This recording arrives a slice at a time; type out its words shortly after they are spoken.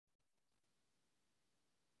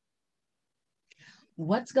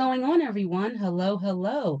What's going on, everyone? Hello,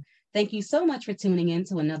 hello. Thank you so much for tuning in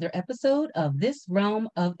to another episode of This Realm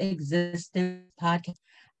of Existence podcast.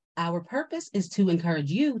 Our purpose is to encourage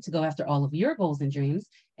you to go after all of your goals and dreams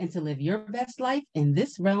and to live your best life in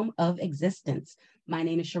this realm of existence. My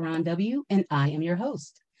name is Sharron W, and I am your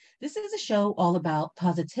host. This is a show all about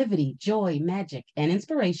positivity, joy, magic, and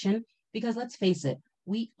inspiration because let's face it,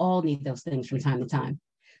 we all need those things from time to time.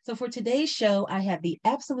 So, for today's show, I have the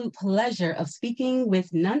absolute pleasure of speaking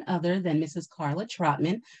with none other than Mrs. Karla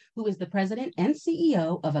Trotman, who is the president and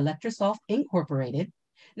CEO of Electro Soft Incorporated.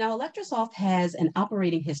 Now, Electro Soft has an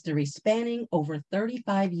operating history spanning over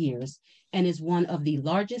 35 years and is one of the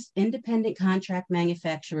largest independent contract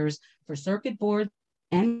manufacturers for circuit boards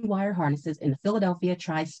and wire harnesses in the Philadelphia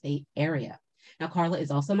tri-state area. Now, Karla is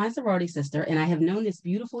also my sorority sister, and I have known this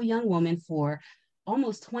beautiful young woman for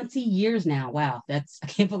almost 20 years now. Wow, I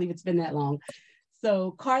can't believe it's been that long.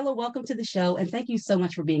 So, Karla, welcome to the show, and thank you so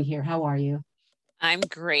much for being here. How are you? I'm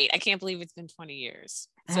great. I can't believe it's been 20 years,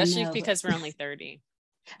 I especially know. because we're only 30.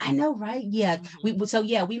 I know, right? Yeah.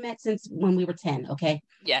 Mhm. We met since when we were 10, okay?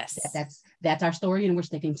 Yes. That's our story and we're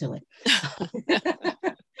sticking to it.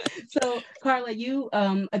 So, Karla, you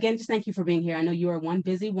again, just thank you for being here. I know you are one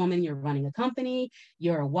busy woman. You're running a company.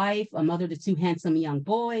 You're a wife, a mother to two handsome young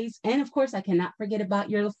boys, and of course, I cannot forget about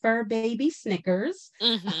your fur baby Snickers.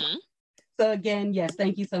 hmm So, again, yes,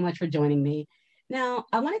 thank you so much for joining me. Now,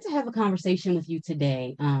 I wanted to have a conversation with you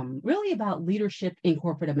today, really about leadership in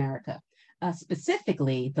corporate America,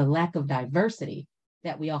 specifically the lack of diversity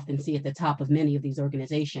that we often see at the top of many of these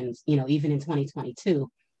organizations. Even in 2022.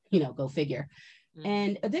 Go figure. hmm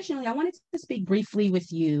And additionally, I wanted to speak briefly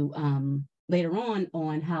with you later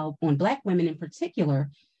on how on Black women in particular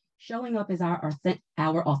showing up as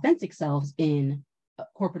our authentic selves in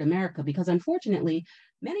corporate America, because unfortunately,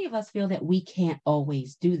 many of us feel that we can't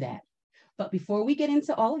always do that. But before we get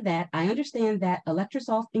into all of that, I understand that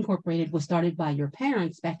Electrosoft Incorporated was started by your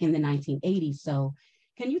parents back in the 1980s. So,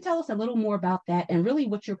 can you tell us a little more about that and really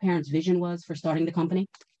what your parents' vision was for starting the company?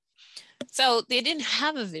 So they didn't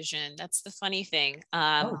have a vision. That's the funny thing.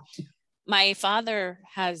 Oh, My father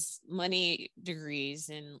has many degrees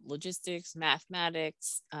in logistics,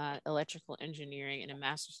 mathematics, electrical engineering, and a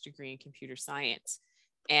master's degree in computer science.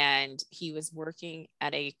 And he was working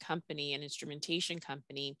at a company, an instrumentation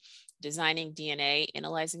company, designing DNA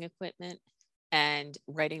analyzing equipment and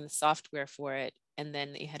writing the software for it. And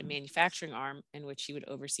then they had a manufacturing arm in which he would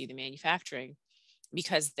oversee the manufacturing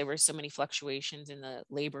because there were so many fluctuations in the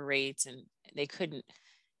labor rates and they couldn't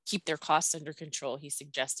keep their costs under control. He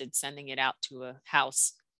suggested sending it out to a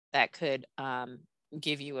house that could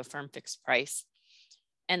give you a firm fixed price.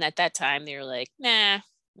 And at that time, they were like, nah,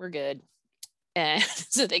 we're good. And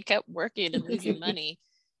so they kept working and losing money.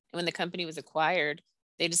 And when the company was acquired,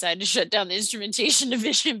 they decided to shut down the instrumentation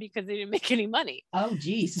division because they didn't make any money. oh,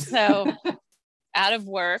 geez. So out of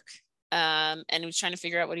work, and he was trying to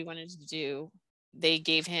figure out what he wanted to do. They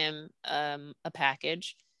gave him a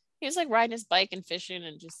package. He was like riding his bike and fishing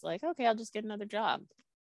and just like, okay, I'll just get another job.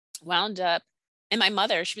 Wound up, and my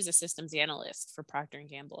mother, she was a systems analyst for Procter and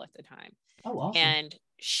Gamble at the time, Oh, awesome. and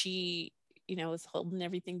she, was holding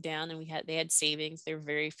everything down. And they had savings. They were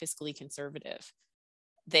very fiscally conservative.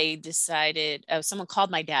 They decided, oh, someone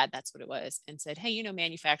called my dad, that's what it was, and said, hey,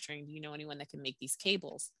 manufacturing, do you know anyone that can make these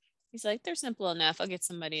cables? He's like, they're simple enough. I'll get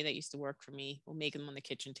somebody that used to work for me. We'll make them on the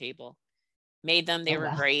kitchen table. Made them. They Oh, were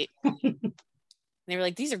wow. great. They were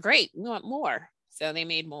like, these are great. We want more. So they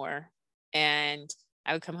made more. And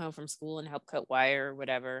I would come home from school and help cut wire or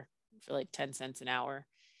whatever for like 10 cents an hour.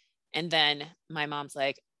 And then my mom's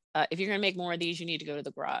like, if you're going to make more of these, you need to go to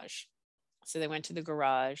the garage. So they went to the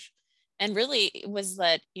garage. And really, it was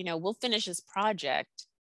that, we'll finish this project.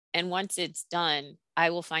 And once it's done,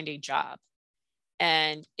 I will find a job.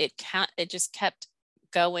 And it just kept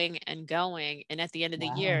going and going. And at the end of the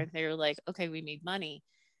Wow. year, they were like, okay, we made money.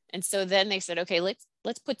 And so then they said, okay,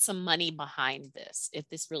 let's put some money behind this if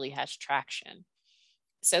this really has traction.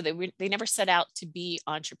 So they never set out to be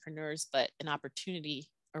entrepreneurs, but an opportunity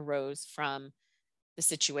arose from the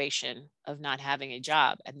situation of not having a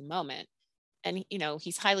job at the moment. And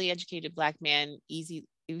he's highly educated Black man, he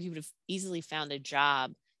would have easily found a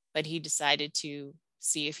job, but he decided to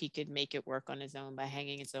see if he could make it work on his own by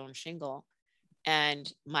hanging his own shingle.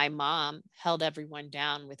 And my mom held everyone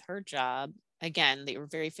down with her job. Again, they were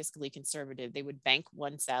very fiscally conservative. They would bank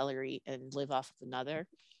one salary and live off of another.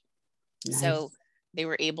 So Nice. they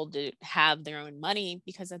were able to have their own money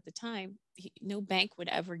because at the time, no bank would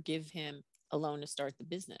ever give him a loan to start the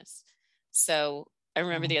business. So I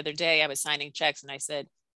remember Wow. the other day I was signing checks and I said,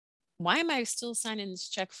 why am I still signing this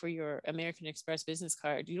check for your American Express business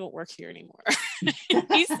card? You don't work here anymore.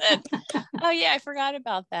 He said, oh yeah, I forgot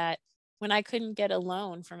about that. When I couldn't get a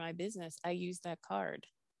loan for my business, I used that card,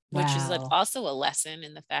 which is like Wow. also a lesson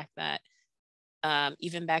in the fact that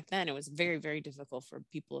even back then, it was very, very difficult for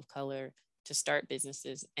people of color to start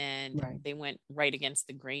businesses. And Right. they went right against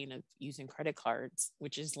the grain of using credit cards,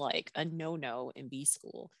 which is like a no-no in B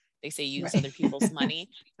school. They say use Right. other people's money.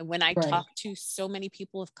 And when I Right. talked to so many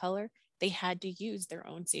people of color, they had to use their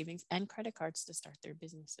own savings and credit cards to start their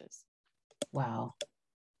businesses. Wow.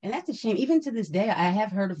 And that's a shame. Even to this day, I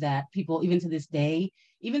have heard of that. People, even to this day,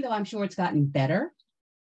 even though I'm sure it's gotten better,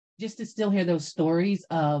 just to still hear those stories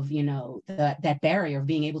of, that barrier of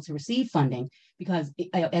being able to receive funding. Because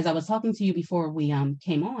as I was talking to you before we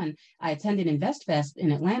came on, I attended InvestFest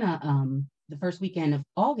in Atlanta the first weekend of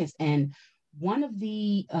August. And one of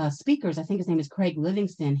the speakers, I think his name is Craig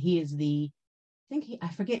Livingston, he is I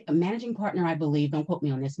forget, a managing partner, I believe, don't quote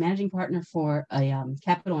me on this, managing partner for a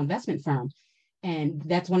capital investment firm. And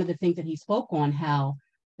that's one of the things that he spoke on, how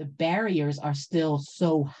the barriers are still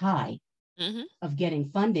so high Mm-hmm. of getting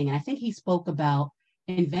funding. And I think he spoke about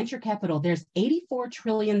in venture capital, there's $84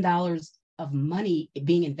 trillion of money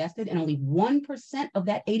being invested, and only 1% of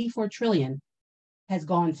that 84 trillion has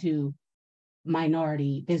gone to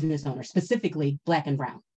minority business owners, specifically Black and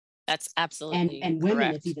Brown. That's And absolutely and women,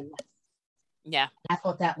 it's correct. even less. Yeah. I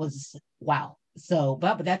thought that was wow. So,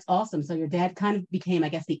 but that's awesome. So your dad kind of became, I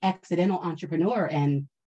guess, the accidental entrepreneur, and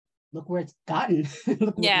look where it's gotten.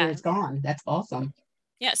 Look where Yeah. it's gone. That's awesome.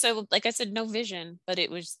 Yeah. So, like I said, no vision, but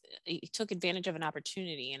he took advantage of an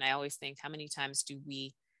opportunity. And I always think, how many times do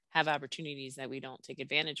we have opportunities that we don't take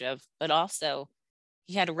advantage of? But also,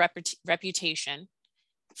 he had a reputation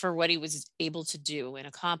for what he was able to do and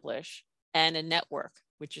accomplish, and a network,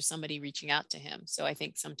 which is somebody reaching out to him. So I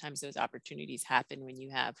think sometimes those opportunities happen when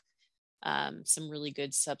you have some really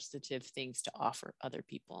good substantive things to offer other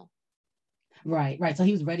people. Right, right. So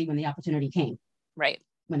he was ready when the opportunity came, Right.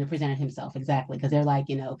 when it presented himself. Exactly. Because they're like,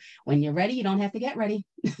 when you're ready, you don't have to get ready.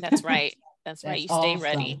 That's right. That's right. That's You stay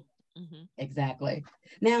ready. awesome. Hmm. Exactly.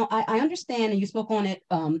 Now, I understand, and you spoke on it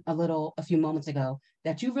a few moments ago,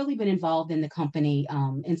 that you've really been involved in the company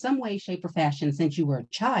in some way, shape, or fashion since you were a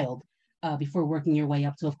child, before working your way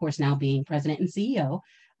up to, of course, now being president and CEO,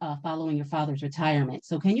 following your father's retirement.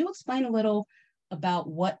 So, can you explain a little about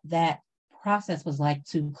what that process was like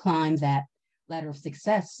to climb that ladder of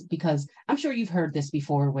success? Because I'm sure you've heard this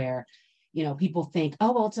before, where people think,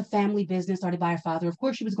 oh, well, it's a family business started by your father. Of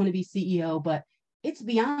course, she was going to be CEO, but it's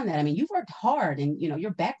beyond that. I mean, you've worked hard, and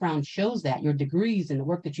your background shows that, your degrees and the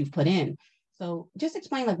work that you've put in. So just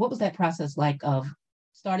explain, like, what was that process like of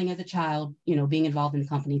starting as a child, being involved in the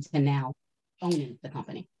company, to now owning the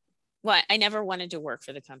company? Well, I never wanted to work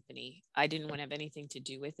for the company. I didn't want to have anything to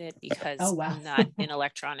do with it Oh, because wow. I'm not in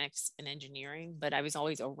electronics and engineering, but I was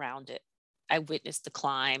always around it. I witnessed the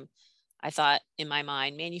climb. I thought in my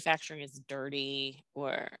mind, manufacturing is dirty,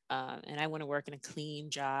 and I want to work in a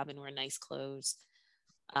clean job and wear nice clothes.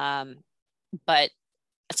 Um, but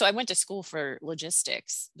so I went to school for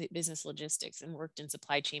logistics, business logistics, and worked in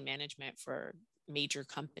supply chain management for major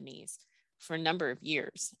companies for a number of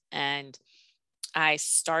years. And I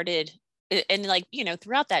started, and like,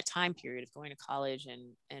 throughout that time period of going to college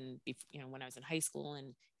and when I was in high school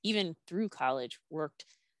and even through college, worked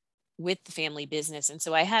with the family business. And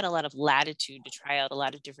so I had a lot of latitude to try out a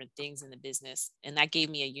lot of different things in the business. And that gave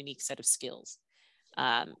me a unique set of skills.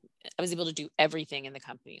 I was able to do everything in the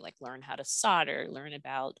company, like learn how to solder, learn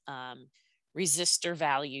about resistor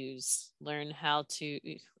values, learn how to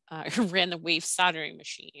ran the wave soldering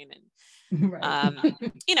machine. And, Right.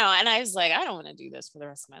 and I was like, I don't want to do this for the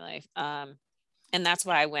rest of my life. And that's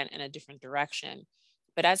why I went in a different direction.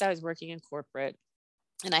 But as I was working in corporate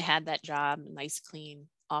and I had that job, nice, clean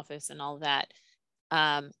office and all of that,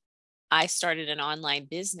 I started an online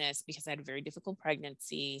business because I had a very difficult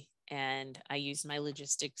pregnancy. And I used my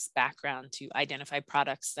logistics background to identify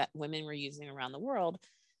products that women were using around the world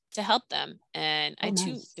to help them. And I Oh, had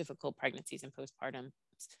two nice. difficult pregnancies and postpartum.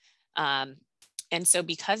 Um, and so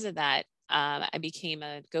because of that, I became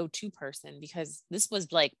a go-to person, because this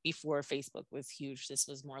was like before Facebook was huge. This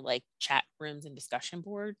was more like chat rooms and discussion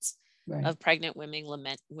boards Right. of pregnant women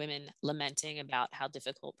lamenting about how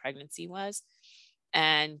difficult pregnancy was.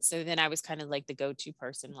 And so then I was kind of like the go-to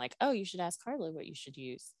person, like, oh, you should ask Karla what you should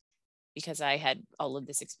use, because I had all of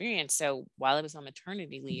this experience. So while I was on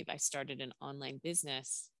maternity leave, I started an online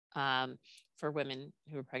business for women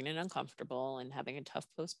who were pregnant and uncomfortable and having a tough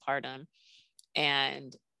postpartum.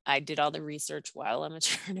 And I did all the research while on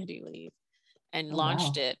maternity leave and Oh,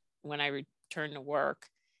 launched wow. it when I returned to work.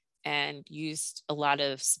 and used a lot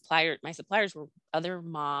of my suppliers were other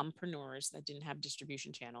mompreneurs that didn't have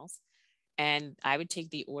distribution channels. And I would take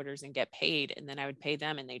the orders and get paid, and then I would pay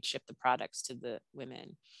them and they'd ship the products to the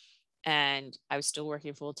women. And I was still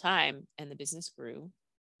working full time and the business grew.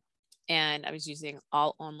 And I was using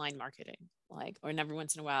all online marketing, or every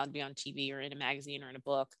once in a while I'd be on TV or in a magazine or in a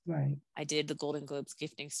book. Right. I did the Golden Globes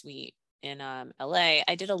gifting suite in LA.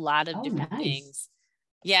 I did a lot of different things.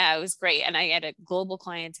 Yeah, it was great. And I had a global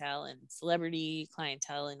clientele and celebrity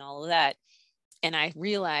clientele and all of that. And I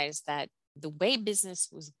realized that the way business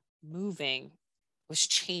was moving was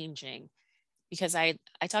changing, because I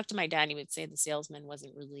talked to my dad, and he would say the salesman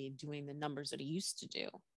wasn't really doing the numbers that he used to do.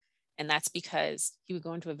 And that's because he would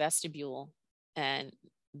go into a vestibule and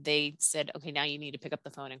they said, okay, now you need to pick up the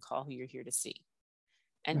phone and call who you're here to see.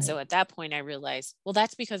 And so at that point I realized, well,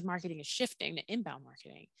 that's because marketing is shifting to inbound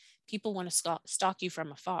marketing. People want to stalk you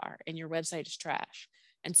from afar, and your website is trash.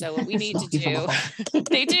 And so what we need to do,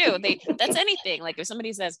 that's anything. Like if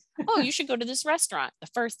somebody says, oh, you should go to this restaurant, the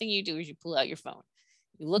first thing you do is you pull out your phone.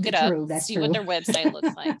 You look it up, see what their website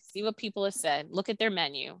looks like, see what people have said, look at their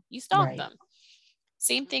menu, you stalk them.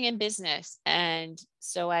 Same thing in business. And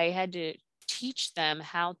so I had to teach them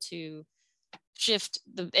how to shift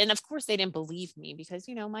and of course they didn't believe me, because,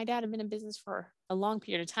 my dad had been in business for a long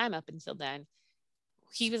period of time up until then.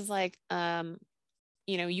 He was like,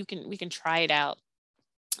 we can try it out.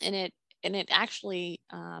 And it actually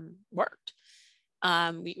worked.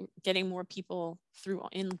 We getting more people through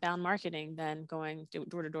inbound marketing than going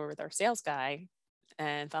door to door with our sales guy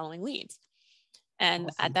and following leads.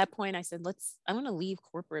 And at that point I said, I want to leave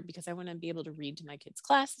corporate because I want to be able to read to my kids'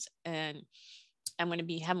 class, and I want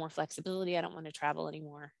to have more flexibility. I don't want to travel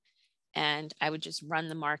anymore. And I would just run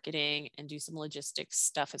the marketing and do some logistics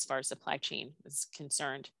stuff as far as supply chain was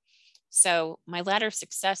concerned. So my ladder of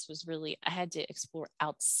success was really, I had to explore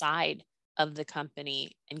outside of the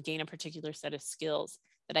company and gain a particular set of skills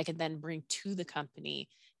that I could then bring to the company.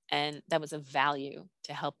 And that was of value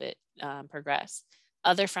to help it progress.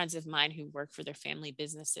 Other friends of mine who work for their family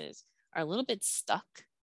businesses are a little bit stuck,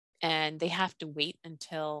 and they have to wait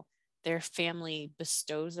until their family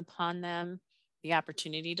bestows upon them the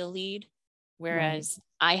opportunity to lead. Whereas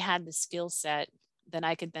I had the skill set that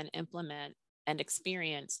I could then implement and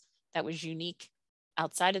experience that was unique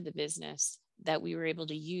outside of the business that we were able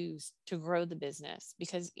to use to grow the business.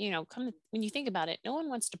 Because, when you think about it, no one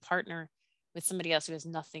wants to partner with somebody else who has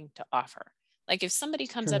nothing to offer. Like if somebody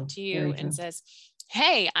comes up to you and says,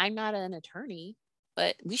 hey, I'm not an attorney,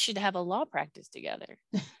 but we should have a law practice together.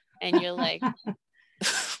 And you're like,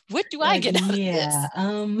 what do I get out of this?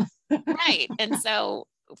 Right. And so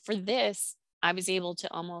for this, I was able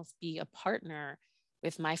to almost be a partner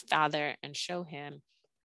with my father and show him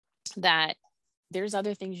that there's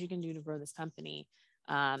other things you can do to grow this company.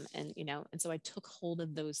 And so I took hold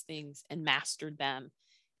of those things and mastered them.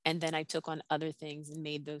 And then I took on other things and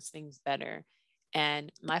made those things better.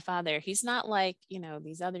 And my father, he's not like,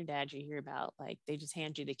 these other dads you hear about, like they just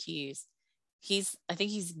hand you the keys. I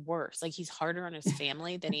think he's worse. Like he's harder on his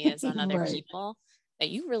family than he is on other people, that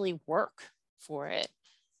you really work for it.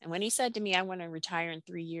 And when he said to me, I want to retire in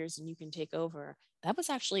 3 years and you can take over, that was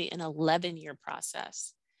actually an 11-year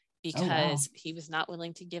process, because he was not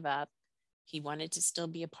willing to give up. He wanted to still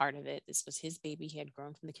be a part of it. This was his baby. He had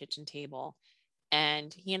grown from the kitchen table,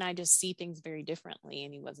 and he and I just see things very differently,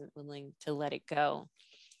 and he wasn't willing to let it go.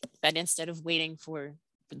 But instead of waiting for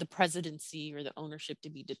the presidency or the ownership to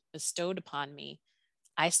be bestowed upon me,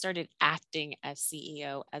 I started acting as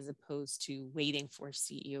CEO as opposed to waiting for a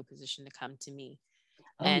CEO position to come to me.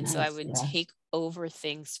 So I would take over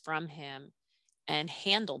things from him and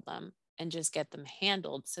handle them and just get them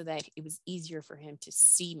handled so that it was easier for him to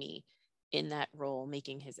see me in that role,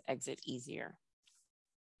 making his exit easier.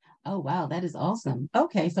 Oh, wow. That is awesome.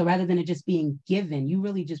 Okay. So rather than it just being given, you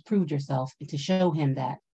really just proved yourself to show him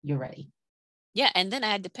that you're ready. Yeah. And then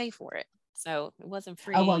I had to pay for it. So it wasn't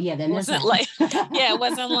free. Oh, well, yeah. Then it wasn't like, it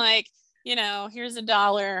wasn't like, here's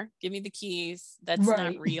 $1, give me the keys. That's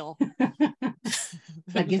not real.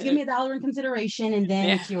 Like, just give me $1 in consideration and then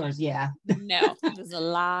it's yours. Yeah. No, there's a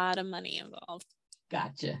lot of money involved.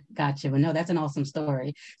 Gotcha. Well, no, that's an awesome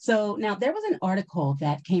story. So now there was an article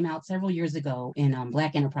that came out several years ago in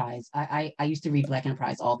Black Enterprise. I used to read Black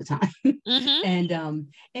Enterprise all the time. And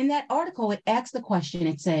in that article, it asked the question,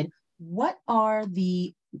 it said, where are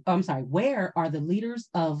the leaders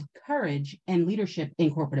of courage and leadership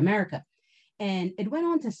in corporate America? And it went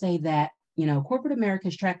on to say that, corporate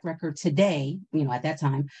America's track record today, at that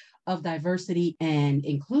time, of diversity and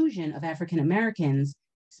inclusion of African Americans,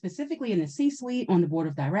 specifically in the C-suite, on the board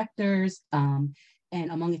of directors,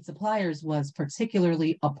 and among its suppliers was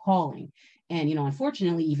particularly appalling. And,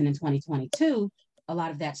 unfortunately, even in 2022, a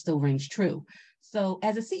lot of that still rings true. So,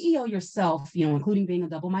 as a CEO yourself, including being a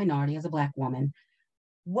double minority as a Black woman,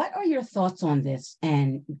 what are your thoughts on this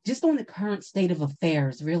and just on the current state of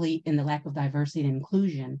affairs, really, in the lack of diversity and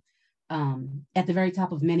inclusion at the very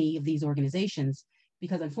top of many of these organizations?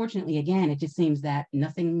 Because unfortunately, again, it just seems that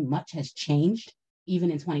nothing much has changed,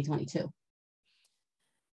 even in 2022.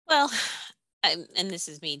 Well, and this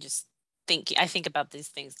is me just thinking, I think about these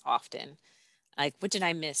things often. Like, what did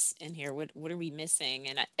I miss in here? What are we missing?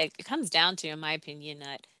 And it comes down to, in my opinion,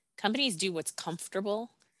 that companies do what's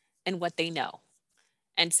comfortable and what they know.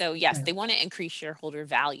 And so, yes, Right. they want to increase shareholder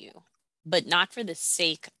value, but not for the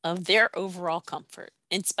sake of their overall comfort,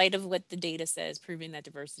 in spite of what the data says, proving that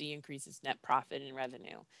diversity increases net profit and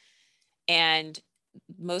revenue. And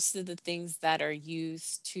most of the things that are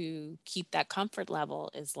used to keep that comfort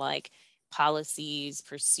level is like policies,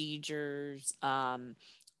 procedures,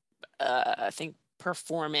 I think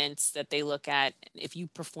performance that they look at if you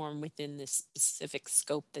perform within this specific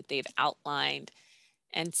scope that they've outlined.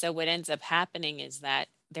 And so what ends up happening is that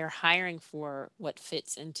they're hiring for what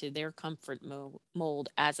fits into their comfort mold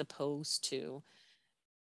as opposed to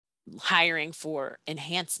hiring for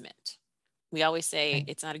enhancement. We always say Right.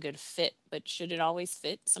 it's not a good fit, but should it always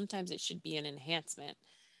fit? Sometimes it should be an enhancement.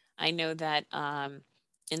 I know that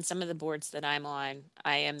in some of the boards that I'm on,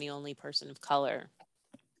 I am the only person of color.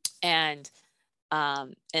 And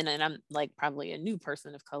then I'm like probably a new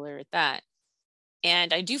person of color at that.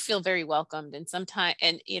 And I do feel very welcomed. And sometimes,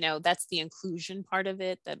 and that's the inclusion part of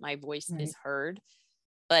it, that my voice is Right. heard.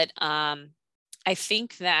 But I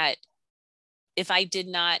think that if I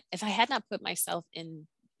had not put myself in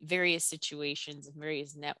various situations and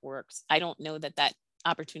various networks, I don't know that that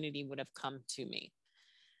opportunity would have come to me.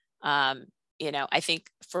 Um, I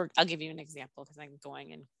think I'll give you an example because I'm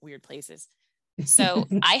going in weird places. So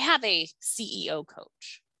I have a CEO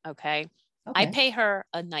coach. Okay. I Okay. pay her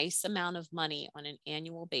a nice amount of money on an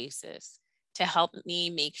annual basis to help me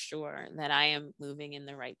make sure that I am moving in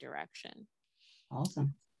the right direction.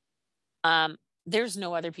 Awesome. Um, there's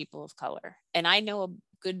no other people of color. And I know a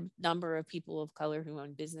good number of people of color who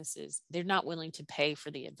own businesses. They're not willing to pay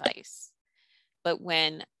for the advice. But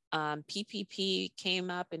when PPP came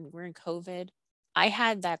up and we're in COVID, I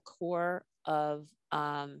had that core of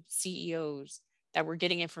CEOs that were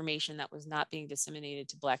getting information that was not being disseminated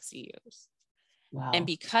to Black CEOs. And Wow.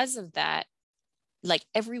 because of that, like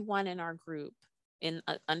everyone in our group in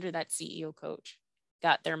under that CEO coach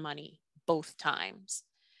got their money both times.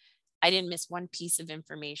 I didn't miss one piece of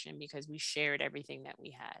information because we shared everything that we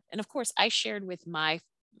had. And of course, I shared with my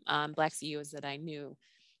Black CEOs that I knew,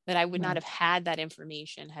 but I would not Right. have had that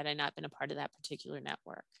information had I not been a part of that particular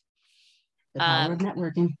network. The power of Um,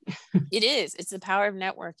 networking. it's the power of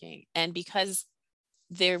networking. And because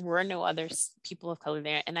there were no other people of color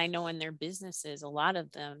there, and I know in their businesses, a lot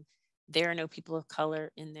of them, there are no people of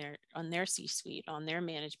color in on their C-suite, on their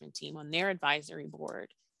management team, on their advisory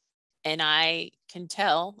board. And I can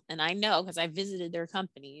tell, and I know because I visited their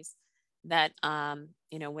companies, that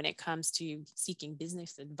when it comes to seeking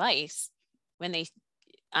business advice, when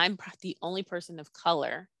I'm the only person of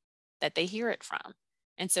color that they hear it from.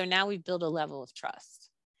 And so now we've built a level of trust.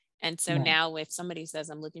 And so Right. now if somebody says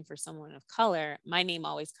I'm looking for someone of color, my name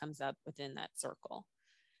always comes up within that circle.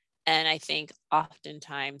 And I think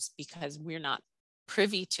oftentimes because we're not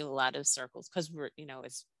privy to a lot of circles, because we're,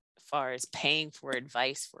 as far as paying for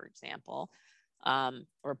advice, for example,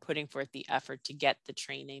 or putting forth the effort to get the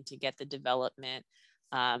training, to get the development.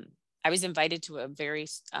 I was invited to a very,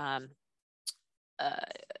 uh,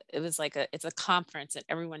 it was like it's a conference that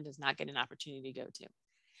everyone does not get an opportunity to go to.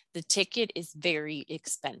 The ticket is very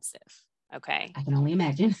expensive. Okay. I can only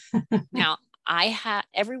imagine. Now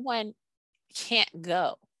everyone can't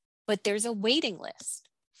go, but there's a waiting list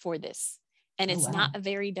for this. And Oh, it's not wow. a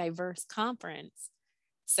very diverse conference.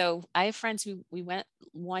 So I have friends who we went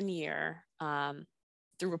one year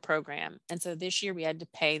through a program. And so this year we had to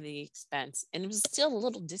pay the expense, and it was still a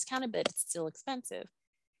little discounted, but it's still expensive.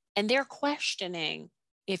 And they're questioning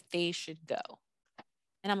if they should go.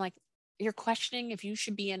 And I'm like, you're questioning if you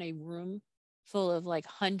should be in a room full of like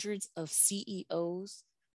hundreds of CEOs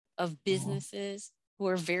of Wow. businesses who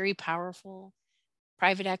are very powerful,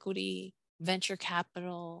 private equity, venture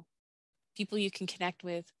capital, people you can connect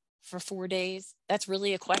with for 4 days. That's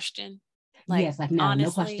really a question. Like, Yes, like no,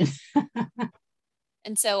 no question. honestly.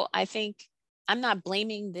 And so I think I'm not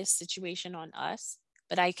blaming this situation on us,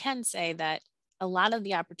 but I can say that a lot of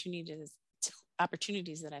the opportunities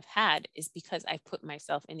that I've had is because I put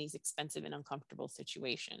myself in these expensive and uncomfortable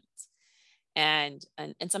situations. And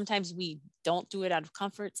sometimes we don't do it out of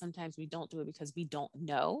comfort. Sometimes we don't do it because we don't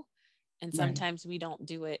know. And Right. sometimes we don't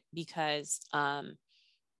do it because, well,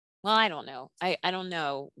 I don't know. I don't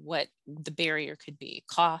know what the barrier could be.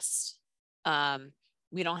 Cost.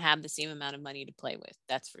 We don't have the same amount of money to play with.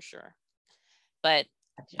 That's for sure. But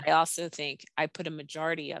Gotcha. I also think I put a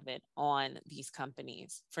majority of it on these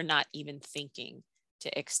companies for not even thinking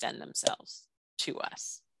to extend themselves to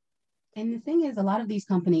us. And the thing is, a lot of these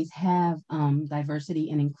companies have diversity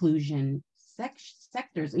and inclusion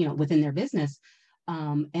sectors, within their business.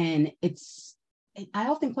 And I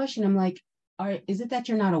often question, I'm like, is it that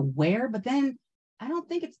you're not aware? But then I don't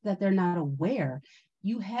think it's that they're not aware.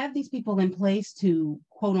 You have these people in place to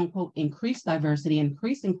quote unquote increase diversity,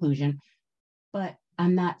 increase inclusion, but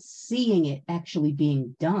I'm not seeing it actually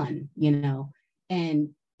being done. And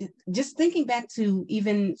just thinking back to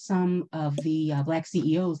even some of the Black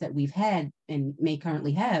CEOs that we've had and may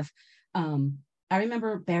currently have, I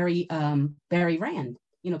remember Barry Rand,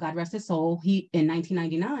 God rest his soul. He, in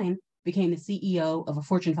 1999, became the CEO of a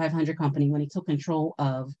Fortune 500 company when he took control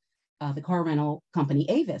of the car rental company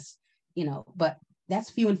Avis, but that's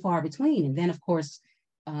few and far between. And then, of course,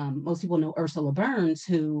 most people know Ursula Burns,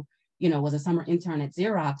 who was a summer intern at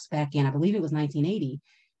Xerox back in, I believe it was 1980,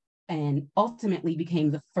 and ultimately became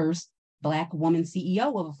the first Black woman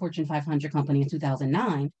CEO of a Fortune 500 company in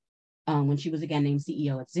 2009, when she was again named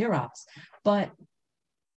CEO at Xerox. But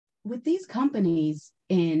with these companies,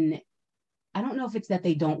 I don't know if it's that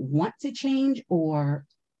they don't want to change or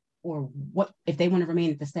what, if they want to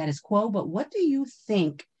remain at the status quo, but what do you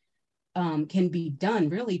think can be done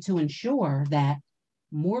really to ensure that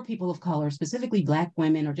more people of color, specifically Black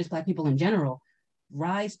women or just Black people in general,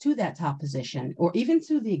 rise to that top position or even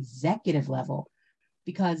to the executive level?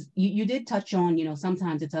 Because you did touch on,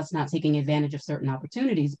 sometimes it's us not taking advantage of certain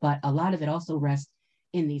opportunities, but a lot of it also rests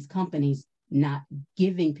in these companies not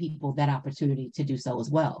giving people that opportunity to do so as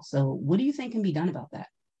well. So what do you think can be done about that?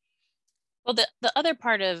 Well, the other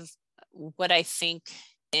part of what I think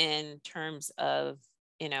in terms of,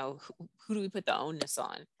 who do we put the onus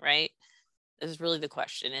on, right? Is really the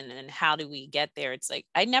question. And then how do we get there? It's like,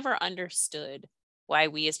 I never understood why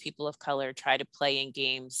we as people of color try to play in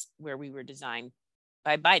games where we were designed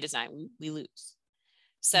by design, we lose.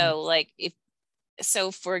 Right.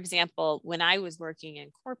 So for example, when I was working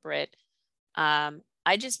in corporate,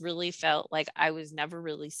 I just really felt like I was never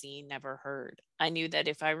really seen, never heard. I knew that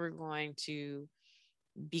if I were going to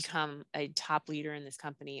become a top leader in this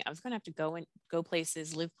company, I was going to have to go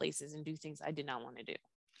places, live places, and do things I did not want to do.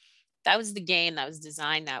 That was the game that was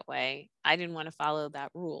designed that way. I didn't want to follow that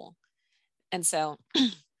rule. And so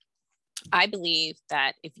I believe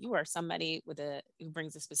that if you are somebody who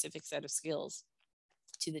brings a specific set of skills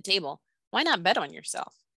to the table, why not bet on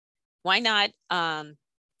yourself? Why not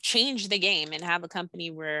change the game and have a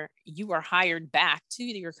company where you are hired back to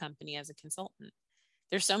your company as a consultant?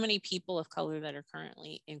 There's so many people of color that are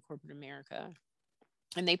currently in corporate America,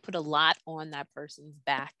 and they put a lot on that person's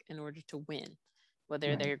back in order to win, whether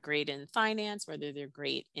Right. they're great in finance, whether they're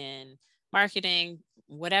great in marketing,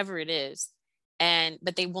 whatever it is.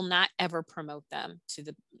 But they will not ever promote them to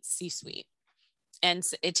the C-suite. And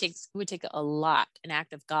so it would take a lot, an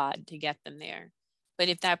act of God, to get them there. But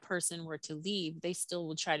if that person were to leave, they still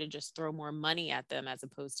will try to just throw more money at them as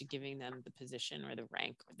opposed to giving them the position or the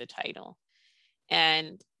rank or the title.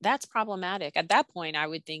 And that's problematic. At that point, I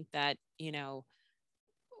would think that,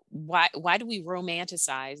 why do we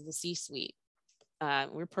romanticize the C-suite?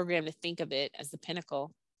 We're programmed to think of it as the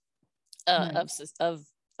pinnacle Right.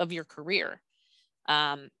 of your career.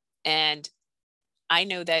 And I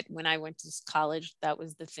know that when I went to college, that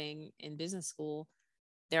was the thing in business school.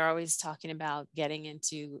 They're always talking about getting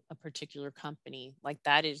into a particular company. Like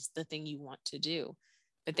that is the thing you want to do.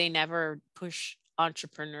 But they never push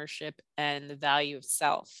entrepreneurship and the value of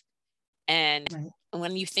self. And Right.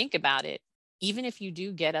 when you think about it, even if you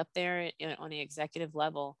do get up there on an executive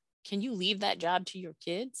level, can you leave that job to your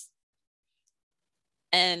kids?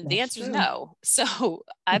 And the That's answer is true. no. So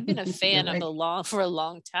I've been a You're fan right. for a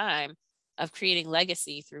long time of creating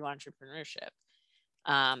legacy through entrepreneurship.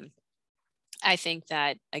 Um, I think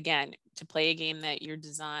that, again, to play a game that you're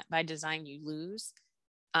by design you lose,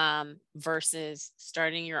 versus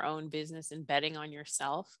starting your own business and betting on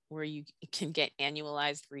yourself where you can get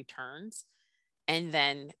annualized returns and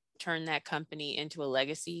then turn that company into a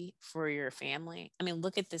legacy for your family. I mean,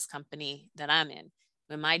 look at this company that I'm in.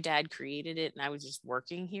 When my dad created it and I was just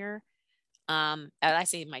working here, and I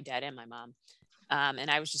say my dad and my mom,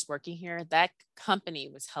 and I was just working here, that company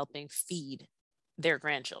was helping feed their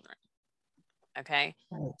grandchildren. Okay.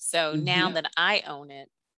 Right. So now Mm-hmm. that I own it,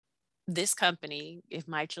 this company, if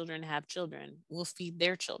my children have children, will feed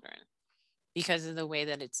their children because of the way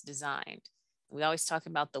that it's designed. We always talk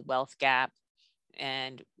about the wealth gap,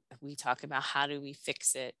 and we talk about how do we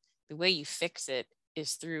fix it. The way you fix it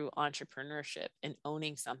is through entrepreneurship and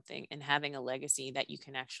owning something and having a legacy that you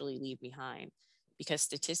can actually leave behind. Because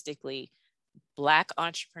statistically, Black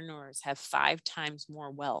entrepreneurs have 5 times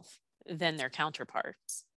more wealth than their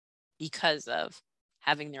counterparts because of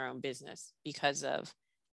having their own business, because of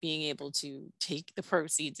being able to take the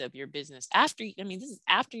proceeds of your business after, I mean, this is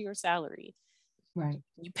after your salary. Right.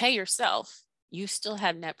 You pay yourself, you still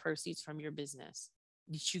have net proceeds from your business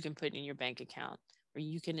that you can put in your bank account, or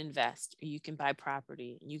you can invest, or you can buy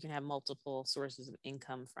property, and you can have multiple sources of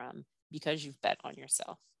income from, because you've bet on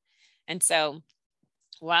yourself. And so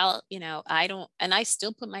while, I don't, and I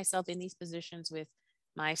still put myself in these positions with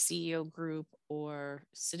my CEO group or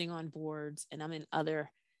sitting on boards, and I'm in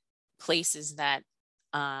other places that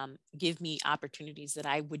give me opportunities that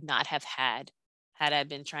I would not have had I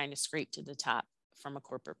been trying to scrape to the top from a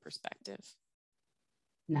corporate perspective.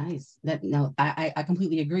 Nice. That no, I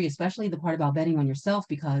completely agree, especially the part about betting on yourself,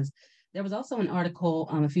 because there was also an article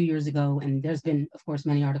a few years ago, and there's been, of course,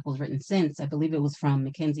 many articles written since. I believe it was from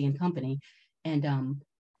McKinsey and Company, and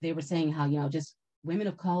they were saying how, just women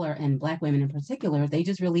of color and Black women in particular, they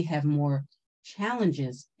just really have more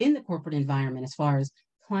challenges in the corporate environment as far as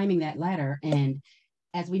climbing that ladder. And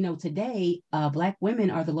as we know today, Black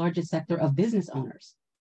women are the largest sector of business owners.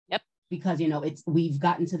 Yep. Because we've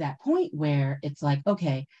gotten to that point where it's like,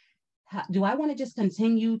 okay, do I want to just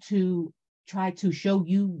continue to try to show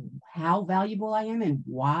you how valuable I am and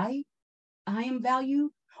why I am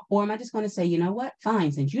valued? Or am I just going to say, you know what,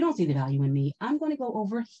 fine, since you don't see the value in me, I'm going to go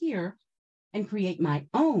over here and create my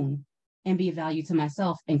own and be a value to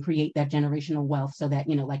myself and create that generational wealth so that,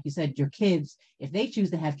 like you said, your kids, if they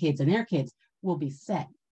choose to have kids, and their kids will be set.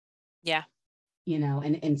 Yeah.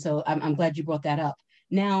 And so I'm glad you brought that up.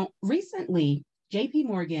 Now, recently, JP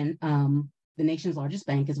Morgan, the nation's largest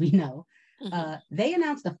bank, as we know, they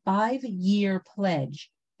announced a 5-year pledge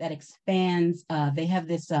that expands. They have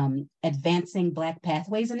this Advancing Black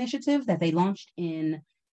Pathways initiative that they launched in,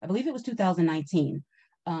 I believe it was 2019.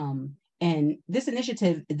 And this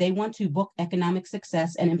initiative, they want to book economic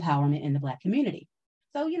success and empowerment in the Black community.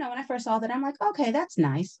 So, when I first saw that, I'm like, okay, that's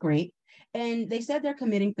nice, great. And they said they're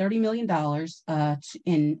committing $30 million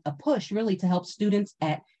in a push really to help students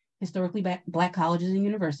at historically Black colleges and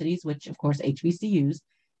universities, which of course HBCUs,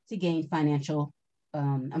 to gain financial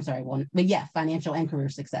and career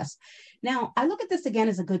success. Now, I look at this again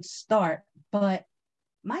as a good start, but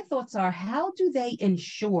my thoughts are, how do they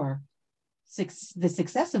ensure the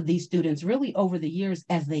success of these students really over the years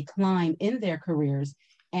as they climb in their careers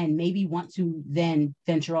and maybe want to then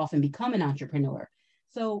venture off and become an entrepreneur?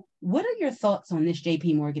 So what are your thoughts on this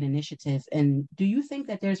JP Morgan initiative? And do you think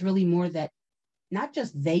that there's really more that not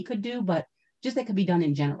just they could do, but just that could be done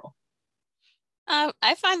in general?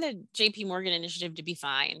 I find the JP Morgan initiative to be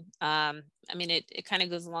fine. I mean, it kind of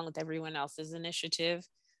goes along with everyone else's initiative.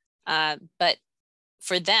 But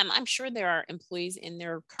for them, I'm sure there are employees in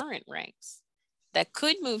their current ranks that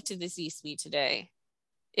could move to the C-suite today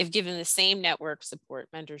if given the same network support,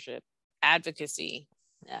 mentorship, advocacy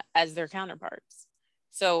as their counterparts.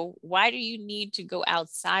 So why do you need to go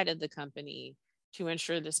outside of the company to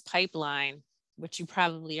ensure this pipeline, which you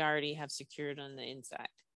probably already have secured on the inside?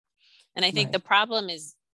 And I think Right. the problem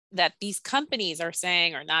is that these companies are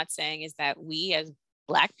saying or not saying is that we as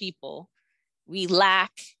Black people, we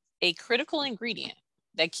lack a critical ingredient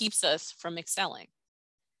that keeps us from excelling,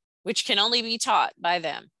 which can only be taught by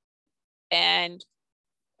them. And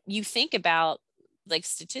you think about, like,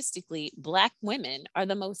 statistically, Black women are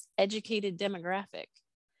the most educated demographic.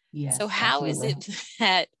 Yes, so how absolutely. is it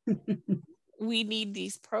that we need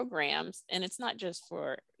these programs? And it's not just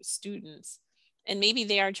for students. And maybe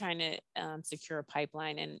they are trying to secure a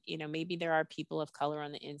pipeline. And, maybe there are people of color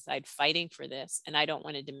on the inside fighting for this. And I don't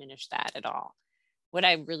want to diminish that at all. What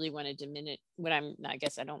I really want to diminish, I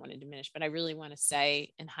guess I don't want to diminish, but I really want to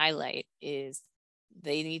say and highlight is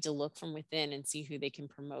they need to look from within and see who they can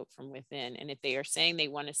promote from within. And if they are saying they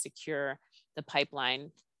want to secure the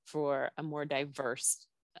pipeline for a more diverse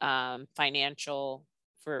financial,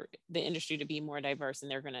 for the industry to be more diverse, and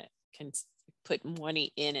they're going to put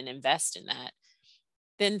money in and invest in that,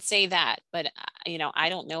 then say that. But, I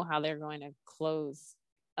don't know how they're going to close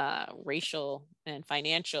racial and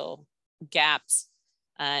financial gaps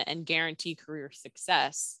and guarantee career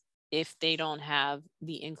success if they don't have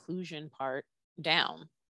the inclusion part down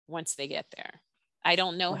once they get there. I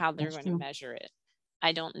don't know how they're going to measure it.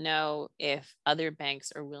 I don't know if other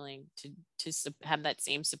banks are willing to have that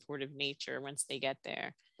same supportive nature once they get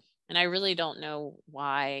there. And I really don't know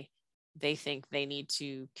why they think they need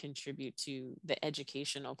to contribute to the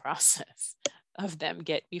educational process of them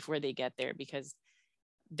before they get there, because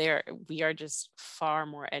we are just far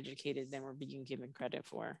more educated than we're being given credit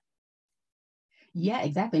for. Yeah,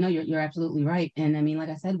 exactly. No, you're absolutely right. And I mean, like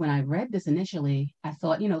I said, when I read this initially, I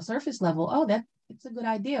thought, surface level, oh, that it's a good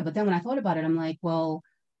idea. But then when I thought about it, I'm like, well,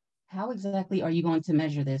 how exactly are you going to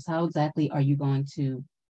measure this? How exactly are you going to,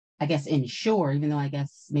 I guess, ensure, even though I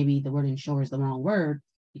guess maybe the word ensure is the wrong word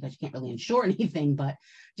because you can't really ensure anything, but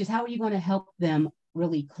just how are you going to help them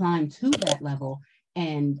really climb to that level?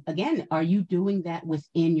 And again, are you doing that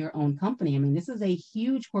within your own company? I mean, this is a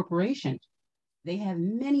huge corporation. They have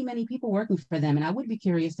many, many people working for them. And I would be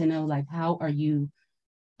curious to know, like, how are you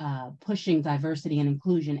pushing diversity and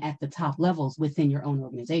inclusion at the top levels within your own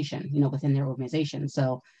organization, within their organization.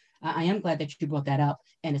 So I am glad that you brought that up.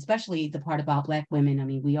 And especially the part about Black women. I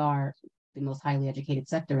mean, we are the most highly educated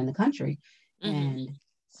sector in the country. Mm-hmm. And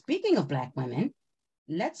speaking of Black women,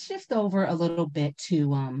 let's shift over a little bit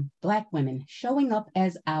to Black women showing up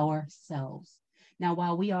as ourselves. Now,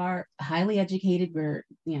 while we are highly educated, we're,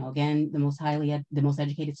 again, the most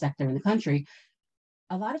educated sector in the country.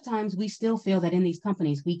 A lot of times we still feel that in these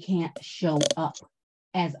companies, we can't show up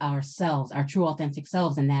as ourselves, our true authentic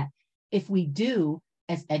selves. And that if we do,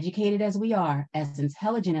 as educated as we are, as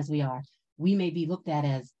intelligent as we are, we may be looked at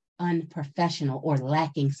as unprofessional or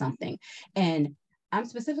lacking something. And I'm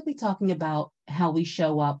specifically talking about how we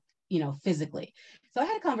show up, physically. So I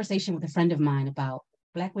had a conversation with a friend of mine about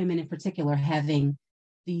Black women in particular having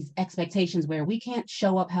these expectations where we can't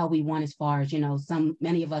show up how we want, as far as,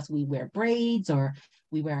 many of us, we wear braids or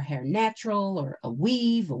we wear our hair natural or a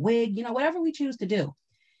weave, a wig, whatever we choose to do.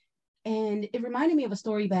 And it reminded me of a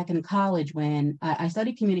story back in college when I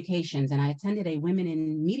studied communications and I attended a women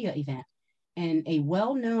in media event. And a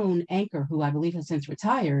well-known anchor, who I believe has since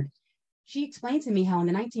retired, she explained to me how in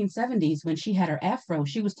the 1970s, when she had her afro,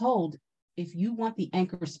 she was told, if you want the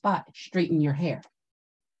anchor spot, straighten your hair.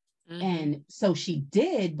 Mm-hmm. And so she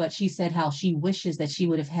did, but she said how she wishes that she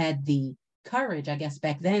would have had the courage, I guess,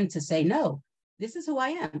 back then to say, no, this is who I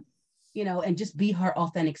am, and just be her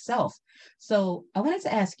authentic self. So I wanted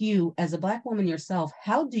to ask you, as a Black woman yourself,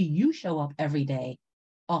 how do you show up every day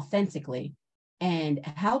authentically? And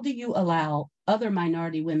how do you allow other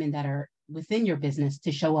minority women that are within your business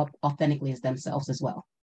to show up authentically as themselves as well?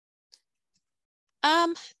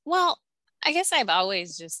 Well, I guess I've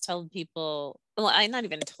always just told people, well, I not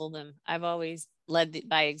even told them, I've always led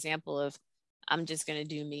by example of, I'm just going to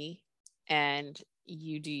do me and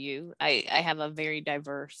you do you. I have a very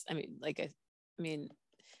diverse,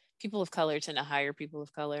 people of color tend to hire people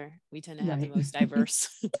of color. We tend to have the most diverse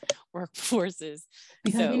workforces.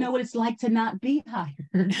 Because we know what it's like to not be hired.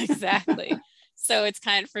 Exactly. So it's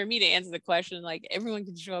kind of, for me to answer the question, like, everyone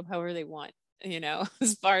can show up however they want,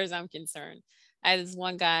 as far as I'm concerned. I had this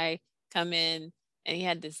one guy come in and he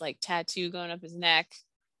had this like tattoo going up his neck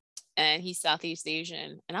and he's Southeast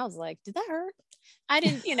Asian. And I was like, did that hurt? I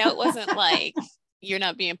didn't, it wasn't like, you're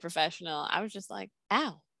not being professional. I was just like,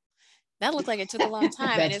 ow, that looked like it took a long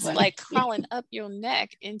time. And it's funny. Like crawling up your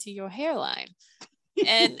neck into your hairline.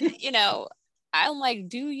 And, I'm like,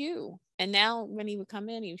 do you? And now when he would come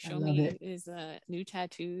in, he would show me his new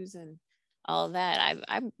tattoos and all of that.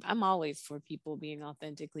 I'm always for people being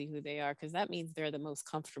authentically who they are, because that means they're the most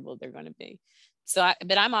comfortable they're going to be.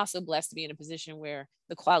 But I'm also blessed to be in a position where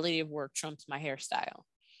the quality of work trumps my hairstyle.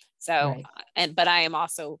 So, right. But I am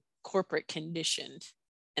also corporate conditioned,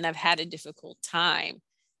 and I've had a difficult time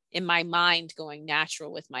in my mind going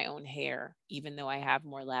natural with my own hair, even though I have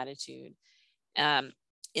more latitude.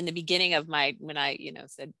 In the beginning of when I,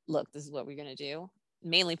 said, look, this is what we're going to do,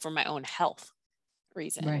 mainly for my own health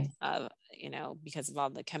reason, right. Because of all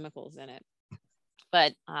the chemicals in it.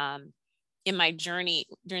 But in my journey,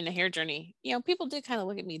 during the hair journey, people did kind of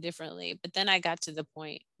look at me differently. But then I got to the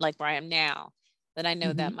point, like where I am now, that I know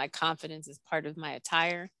mm-hmm. that my confidence is part of my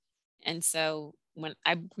attire. And so when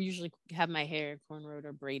I usually have my hair cornrowed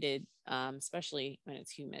or braided, especially when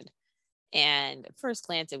it's humid. And at first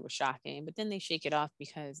glance, it was shocking, but then they shake it off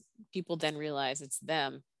because people then realize it's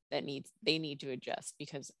them that they need to adjust,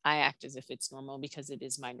 because I act as if it's normal because it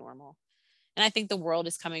is my normal. And I think the world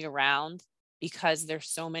is coming around because there's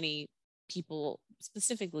so many people,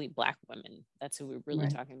 specifically Black women, that's who we're really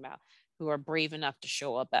right. talking about, who are brave enough to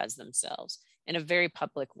show up as themselves in a very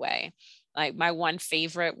public way. Like my one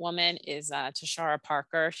favorite woman is Tashara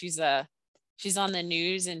Parker. She's on the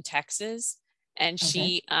news in Texas, and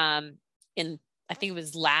she I think it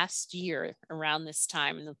was last year around this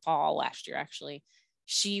time, in the fall last year, actually,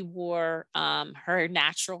 she wore her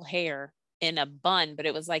natural hair in a bun, but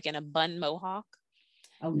it was like in a bun mohawk.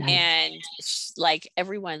 Oh, nice. And like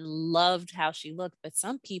everyone loved how she looked, but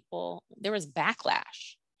some people, there was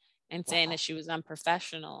backlash and saying Wow. that she was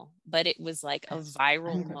unprofessional, but it was like a That's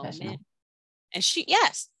viral moment. unprofessional. And she,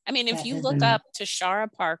 yes, I mean, if That you is look an up to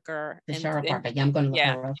Shara Parker the and Sharron Parker. Yeah, I'm going to look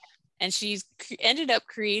yeah, her up. and she's ended up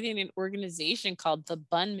creating an organization called the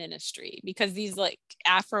Bun Ministry, because these like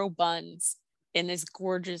Afro buns in this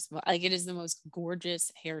gorgeous, like it is the most gorgeous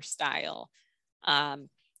hairstyle. Um,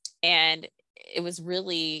 and it was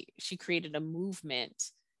really, she created a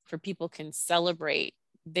movement for people can celebrate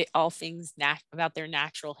all things about their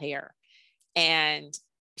natural hair. And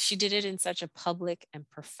she did it in such a public and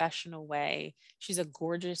professional way. She's a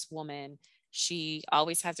gorgeous woman. She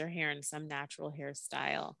always has her hair in some natural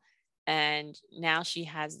hairstyle. And now she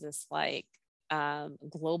has this like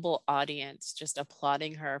global audience just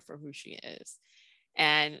applauding her for who she is.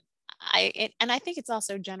 And I think it's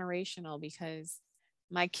also generational, because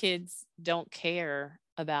my kids don't care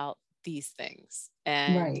about these things,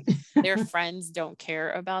 and Right. their friends don't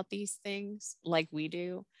care about these things like we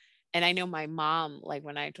do. And I know my mom, like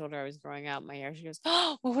when I told her I was growing out my hair, she goes,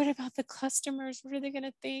 "Oh, well, what about the customers? What are they going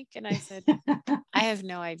to think?" And I said, I have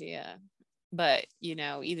no idea. But, you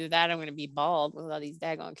know, either that or I'm going to be bald with all these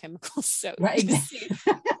daggone chemicals. So Right. you see,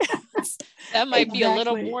 that might be a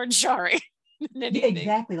little Exactly. more jarring than Yeah, anything.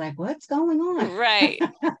 exactly. Like, what's going on? Right.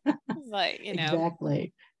 Like, you know,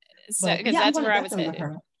 Exactly. so But because yeah, I'm that's going to where I was definitely look headed.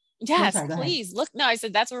 her up. No, Yes, sorry, go ahead. please look. No, I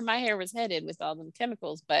said that's where my hair was headed with all them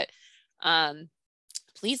chemicals. But um,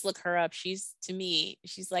 please look her up. She's, to me,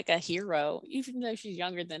 she's like a hero, even though she's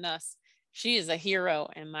younger than us. She is a hero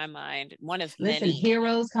in my mind, one of Listen, many.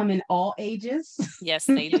 heroes come in all ages. Yes,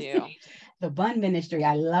 they do. The Bun Ministry.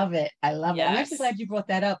 I love it. I love it. I'm actually Yes. glad you brought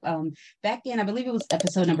that up. Back in, I believe it was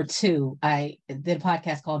episode number 2, I did a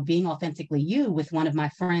podcast called Being Authentically You with one of my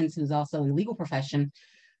friends who's also in the legal profession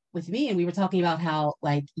with me. And we were talking about how,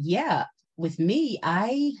 like, yeah, with me,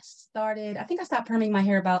 I think I stopped perming my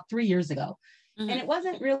hair about 3 years ago. And Mm-hmm. it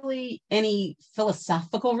wasn't really any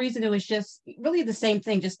philosophical reason. It was just really the same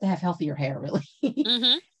thing, just to have healthier hair, really.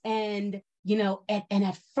 Mm-hmm. And, and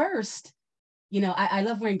at first, I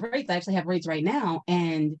love wearing braids. I actually have braids right now.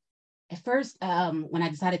 And at first, when I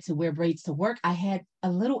decided to wear braids to work, I had a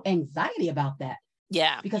little anxiety about that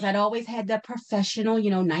Yeah. because I'd always had that professional,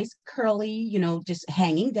 nice curly, just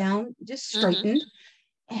hanging down, just Mm-hmm. straightened.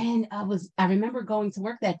 And I remember going to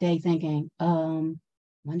work that day thinking,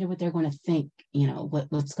 wonder what they're going to think,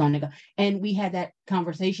 what's going to go. And we had that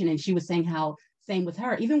conversation, and she was saying how same with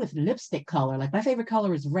her, even with lipstick color. Like my favorite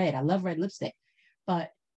color is red. I love red lipstick,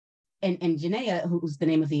 but and Janaea, who's the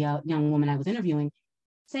name of the young woman I was interviewing,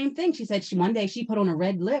 same thing. She said one day she put on a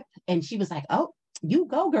red lip, and she was like, "Oh, you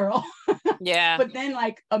go, girl." Yeah. But then,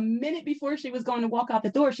 like a minute before she was going to walk out the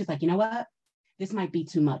door, she's like, "You know what? This might be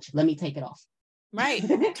too much. Let me take it off." Right.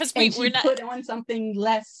 Because And we're she not, put on something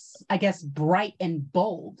less, I guess, bright and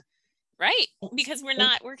bold. right. Because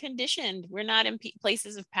And we're conditioned. We're not in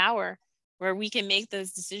places of power where we can make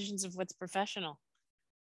those decisions of what's professional.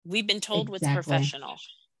 We've been told what's exactly, professional,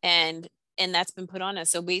 and that's been put on us.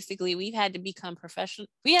 So basically we've had to become professional.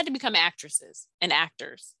 We had to become actresses and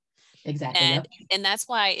actors. exactly. And Yep. that's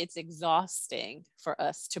why it's exhausting for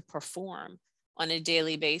us to perform on a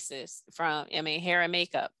daily basis. From, I mean, hair and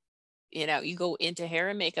makeup, you go into hair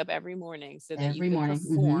and makeup every morning so that you Every could morning.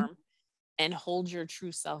 Mm-hmm. perform and hold your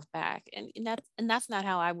true self back. And that's not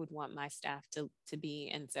how I would want my staff to be.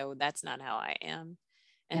 And so that's not how I am.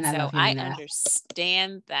 And And I so love I hearing that.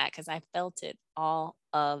 understand that, because I felt it all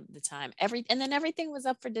of the time. And then everything was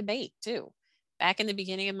up for debate too. Back in the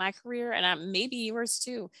beginning of my career, and maybe yours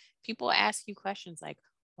too, people ask you questions like,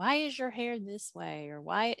 "Why is your hair this way?" Or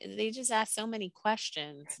 "Why?" They just ask so many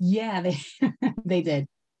questions. Yeah, they they did.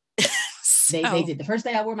 They So did. The first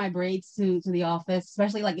day I wore my braids to the office,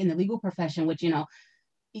 especially like in the legal profession, which and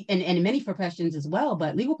in many professions as well,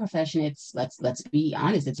 but legal profession, it's let's be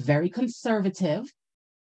honest, it's very conservative.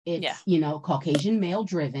 yeah. It's Caucasian male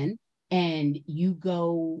driven, and you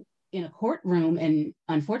go in a courtroom, and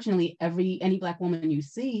unfortunately, any black woman you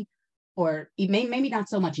see, or maybe not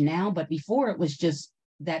so much now, but before it was just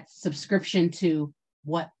that subscription to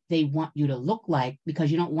what they want you to look like, because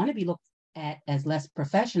you don't want to be looked at as less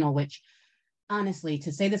professional, which honestly,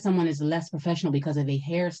 to say that someone is less professional because of a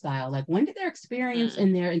hairstyle, like when did their experience Mm,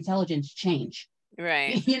 and their intelligence change?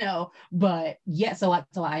 right. But yeah, so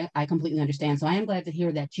I completely understand. So I am glad to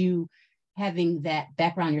hear that you having that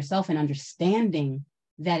background yourself and understanding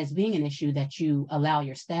that as being an issue, that you allow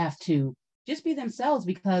your staff to just be themselves.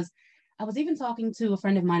 Because I was even talking to a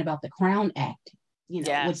friend of mine about the Crown Act, which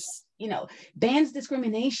Yes. bans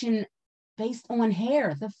discrimination based on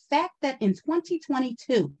hair. The fact that in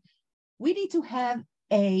 2022 we need to have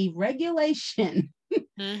a regulation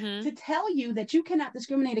Mm-hmm. to tell you that you cannot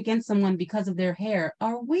discriminate against someone because of their hair.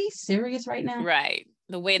 Are we serious right now? Right.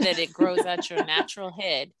 The way that it grows out your natural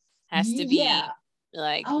head has to Yeah. be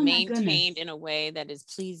like Oh my maintained goodness. in a way that is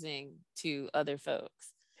pleasing to other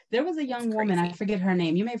folks. There was a That's young woman, I crazy. forget her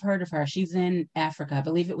name. You may have heard of her. She's in Africa. I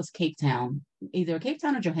believe it was Cape Town, either Cape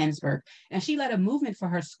Town or Johannesburg. And she led a movement for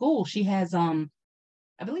her school. She has I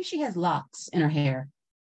believe she has locks in her hair.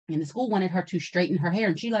 And the school wanted her to straighten her hair.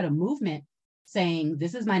 And she led a movement saying,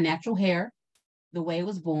 this is my natural hair, the way it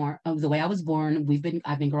was born, the way I was born.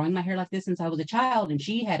 I've been growing my hair like this since I was a child. And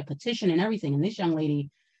she had a petition and everything. And this young lady,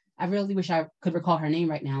 I really wish I could recall her name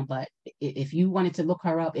right now, but if you wanted to look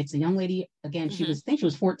her up, it's a young lady. Again, Mm-hmm. I think she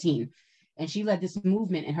was 14, and she led this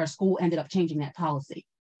movement, and her school ended up changing that policy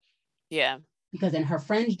Yeah. because then her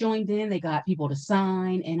friends joined in. They got people to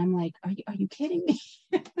sign, and I'm like, are you kidding me?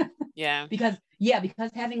 Yeah. Because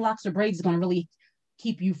having locks or braids is going to really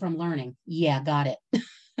keep you from learning. Yeah, got it.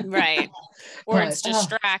 Right. Or But it's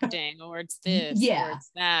distracting, or it's this, or yeah, it's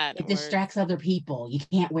that, it or it's, distracts other people. You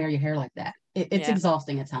can't wear your hair like that. It's yeah.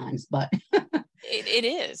 exhausting at times, but It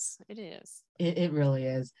is. It is. it really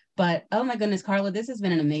is. But oh my goodness, Karla, this has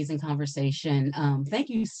been an amazing conversation. Thank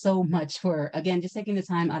you so much for, again, just taking the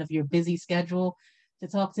time out of your busy schedule to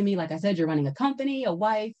talk to me. Like I said, you're running a company, a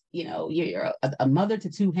wife, you're a mother to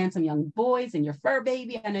two handsome young boys and your fur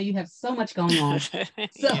baby. I know you have so much going on. Yeah.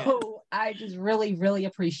 So I just really, really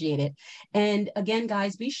appreciate it. And again,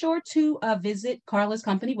 guys, be sure to visit Karla's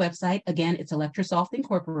company website. Again, it's Electro Soft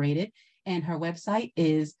Incorporated, and her website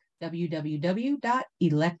is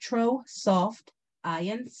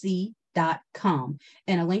www.electrosoftinc.com.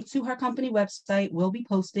 And a link to her company website will be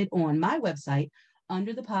posted on my website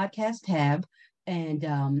under the podcast tab. And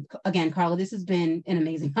again, Karla, this has been an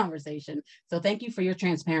amazing conversation. So thank you for your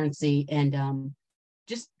transparency and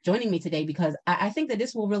just joining me today, because I think that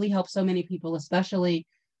this will really help so many people, especially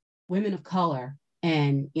women of color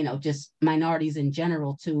and, just minorities in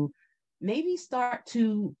general, to maybe start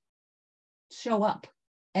to show up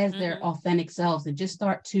as their Mm-hmm. authentic selves and just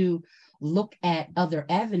start to look at other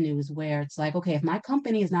avenues where it's like, okay, if my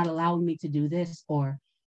company is not allowing me to do this or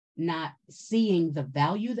not seeing the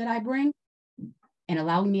value that I bring and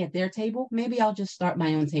allowing me at their table, maybe I'll just start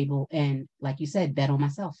my own table and, like you said, bet on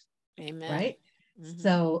myself. Amen. Right. Mm-hmm.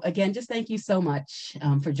 So, again, just thank you so much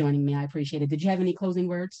for joining me. I appreciate it. Did you have any closing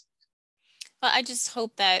words? Well, I just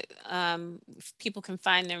hope that people can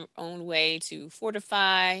find their own way to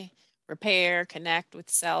fortify, repair, connect with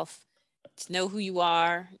self, to know who you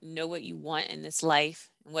are, know what you want in this life,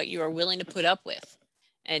 and what you are willing to put up with,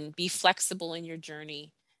 and be flexible in your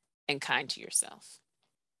journey and kind to yourself.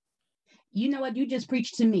 You know what? You just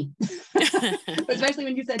preached to me, especially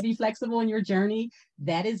when you said be flexible in your journey.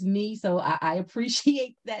 That is me. So I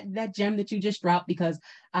appreciate that gem that you just dropped, because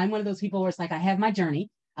I'm one of those people where it's like, I have my journey.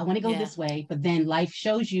 I want to go Yeah. this way, but then life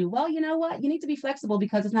shows you, well, you know what? You need to be flexible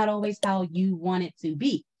because it's not always how you want it to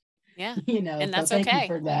be. Yeah. And So that's thank you okay.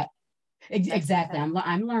 for that. That's Exactly. okay.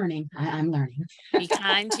 I'm learning. I'm learning. Be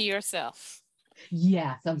kind to yourself.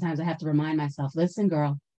 Yeah. Sometimes I have to remind myself, listen,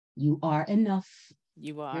 girl, you are enough.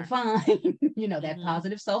 You You're are. fine. That Mm-hmm.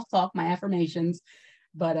 positive self-talk, my affirmations.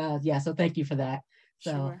 But yeah, so thank you for that.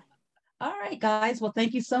 So, Sure. all right, guys. Well,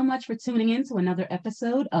 thank you so much for tuning in to another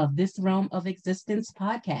episode of This Realm of Existence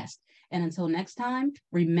podcast. And until next time,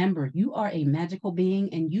 remember, you are a magical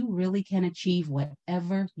being and you really can achieve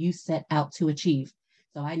whatever you set out to achieve.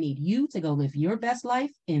 So I need you to go live your best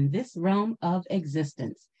life in this realm of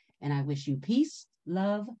existence. And I wish you peace,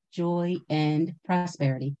 love, joy, and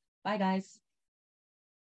prosperity. Bye, guys.